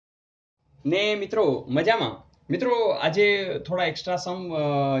ને મિત્રો મજામાં? મિત્રો આજે થોડા એક્સ્ટ્રા સમ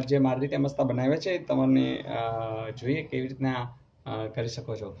જે મારી રીતે મસ્ત બનાવ્યા છે તમને જોઈએ કેવી રીતના કરી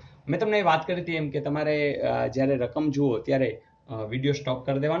શકો છો. મેં તમને વાત કરી હતી એમ કે તમારે જ્યારે રકમ જુઓ ત્યારે વિડીયો સ્ટોપ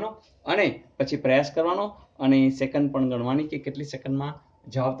કરી દેવાનો અને પછી પ્રયાસ કરવાનો અને સેકન્ડ પણ ગણવાની કે કેટલી સેકન્ડમાં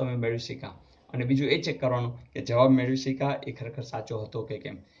જવાબ તમે મેળવી શક્યા. અને બીજું એ ચેક કરવાનું કે જવાબ મેળવી શક્યા એ ખરેખર સાચો હતો કે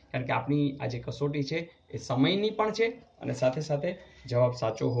કેમ. કારણ કે આપણી આ જે કસોટી છે એ સમયની પણ છે અને સાથે સાથે જવાબ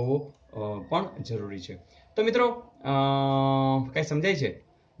સાચો હોવો પણ જરૂરી છે. તો મિત્રો કઈ સમજાય છે?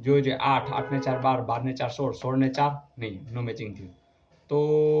 જોજો 8 8 ને 4 12 12 ને 4 16 16 ને 4 નહીં નો મેચિંગ થયું. તો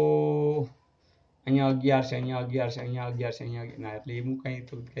અહીંયા 11 છે, અહીંયા 11 છે, અહીંયા 11 છે, અહીંયા ના એટલે એવું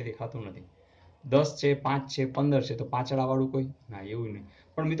કંઈ દેખાતું નથી. 10 છે, 5 છે, 15 છે, તો પાછળવાળું કોઈ ના એવું નહીં.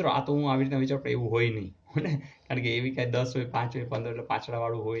 પણ મિત્રો આ તો હું આવી રીતના વિચાર એવું હોય નહીં ને, કારણ કે એવી કાંઈ 10 હોય 5 હોય 15 એટલે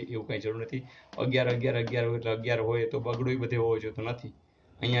પાછળવાળું હોય એવું કંઈ જરૂર નથી. 11 11 11 હોય એટલે 11 હોય તો બગડું બધે હોવો જોઈએ તો નથી.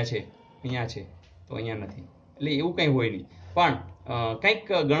 અહીંયા છે, અહીંયા છે તો અહીંયા નથી. એટલે એવું કંઈ હોય નહીં. પણ કંઈક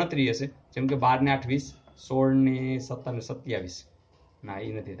ગણતરી હશે, જેમ કે 12 ને 8 20, 16 ને 17 ને 27. ના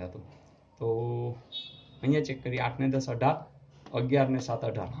એ નથી થતું. તો અહીંયા ચેક કરીએ. 8 ને 10 18, 11 ને 7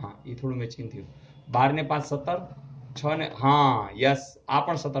 18. હા એ થોડું મેચિંગ થયું. 12 ને 5 17, 6 ને હા યસ આ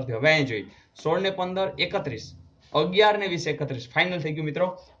પણ 17 થયું. હવે અહીં જોઈએ 16 ને 15 31, 11 ને 20 31. ફાઇનલ થઈ ગયું મિત્રો.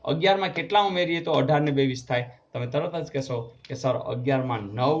 11 માં કેટલા ઉમેરીએ તો 18 ને 2 20 થાય? તમે તરત જ કહેશો કે સર 11 માં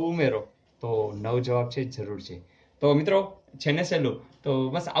 9 ઉમેરો તો 9 જવાબ છે, જરૂર છે. તો મિત્રો છે ને સહેલું. તો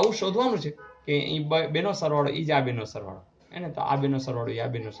બસ આવું શોધવાનું છે કે અહીં બેનો સરવાળો એ જ આ બેનો સરવાળો એને તો આ બેનો સરવાળો આ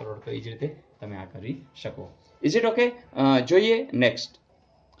બેનો સરવાળો તો એ જ રીતે તમે આ કરી શકો. Is it okay? જોઈએ નેક્સ્ટ.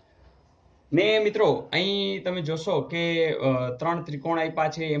 ને મિત્રો અહીં તમે જોશો કે 3 ત્રિકોણ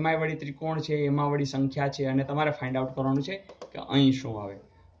આપ્યા છે, એમાં વળી ત્રિકોણ છે, એમાં વળી સંખ્યા છે અને તમારે ફાઇન્ડ આઉટ કરવાનું છે કે અહીં શું આવે.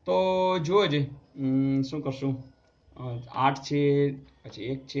 તો જુઓ જ શું કરશું. 8 છે, પછી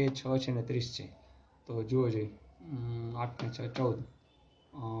 1 છે, 6 છે ને 30 છે. તો જુઓ જોઈએ 8 ને 6 14,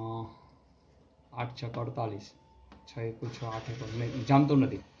 8 6 48, 6 1 6 8 1 જામતું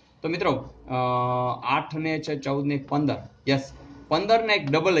નથી. તો મિત્રો 8 ને 6 14 ને 15. યસ 15 ને એક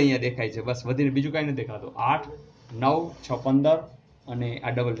ડબલ અહીંયા દેખાય છે, બસ વધીને બીજું કાંઈ નથી દેખાતું. 8 9 6 15 અને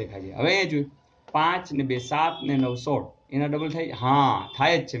આ ડબલ દેખાય છે. હવે અહીંયા જોયું 5 ને 2 7 ને 9 16 એના ડબલ થાય. હા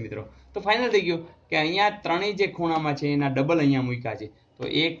થાય જ છે મિત્રો. તો ફાઇનલ થઈ ગયું કે અહીંયા ત્રણેય જે ખૂણામાં છે એના ડબલ અહીંયા મૂક્યા છે. તો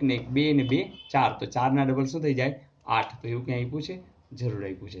 1 ને 1 2 ને 2 4. તો 4 ના ડબલ શું થઈ જાય? 8. તો એવું ક્યાં આપ્યું છે? જરૂર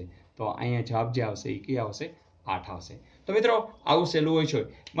આપ્યું છે. તો અહીંયા જવાબ જે આવશે એ કઈ આવશે? 8 આવશે. તો મિત્રો આવું સહેલું હોય છે.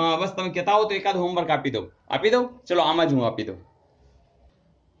 બસ તમે કહેતા હો તો એકાદ હોમવર્ક આપી દઉં. ચલો આમાં જ હું આપી દઉં.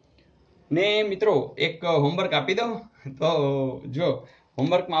 ને મિત્રો એક હોમવર્ક આપી દઉં. તો જો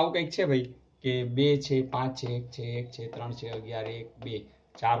હોમવર્કમાં આવું કંઈક છે ભાઈ કે 2 છે, 5 છે, 1 છે, 1 છે, 3 છે, 11 1 2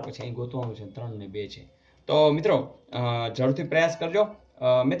 4 પછી અહીં ગોતવાનું છે 3 ને 2 છે. તો મિત્રો જરૂરથી પ્રયાસ કરજો.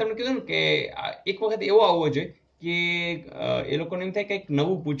 મેં તમને કીધું ને કે એક વખત એવો આવવો જોઈએ કે એ લોકોને એમ થાય કંઈક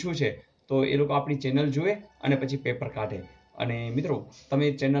નવું પૂછવું છે તો એ લોકો આપણી ચેનલ જુએ અને પછી પેપર કાઢે. અને મિત્રો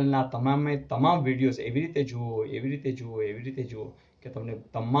તમે ચેનલના તમામ વિડીયોઝ એવી રીતે જુઓ કે તમને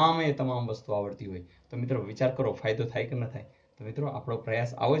તમામ વસ્તુ આવડતી હોય. તો મિત્રો વિચાર કરો ફાયદો થાય કે ન થાય. તો મિત્રો આપણો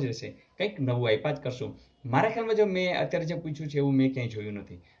પ્રયાસ આવો જ રહેશે, કંઈક નવું આપ્યા જ કરશું. મારા ખ્યાલમાં જો મેં અત્યારે જે પૂછ્યું છે એવું મેં ક્યાંય જોયું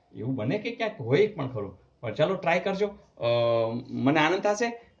નથી. એવું બને કે ક્યાંક હોય પણ ખરું, પણ ચાલો ટ્રાય કરજો. મને આનંદ થશે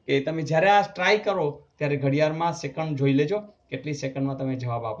કે તમે જ્યારે આ ટ્રાય કરો ત્યારે ઘડિયાળમાં સેકન્ડ જોઈ લેજો કેટલી સેકન્ડમાં તમે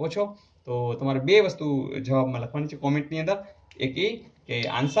જવાબ આપો છો. તો તમારે 2 વસ્તુ જવાબમાં લખવાની છે કોમેન્ટની અંદર. એક એ કે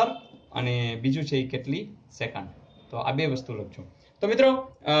આન્સર અને બીજું છે એ કેટલી સેકન્ડ. તો આ 2 વસ્તુ લખજો. તો મિત્રો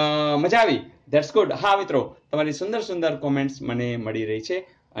મજા આવી? That's good. હા મિત્રો તમારી સુંદર કોમેન્ટ્સ મને મળી રહી છે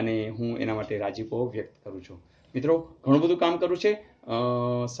અને હું એના માટે રાજીપો વ્યક્ત કરું છું. મિત્રો ઘણું બધું કામ કરું છે.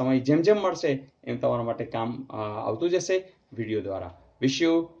 સમય જેમ મળશે એમ તમારા માટે કામ આવતું જશે વિડીયો દ્વારા. Wish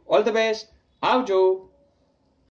you all the best. આવજો.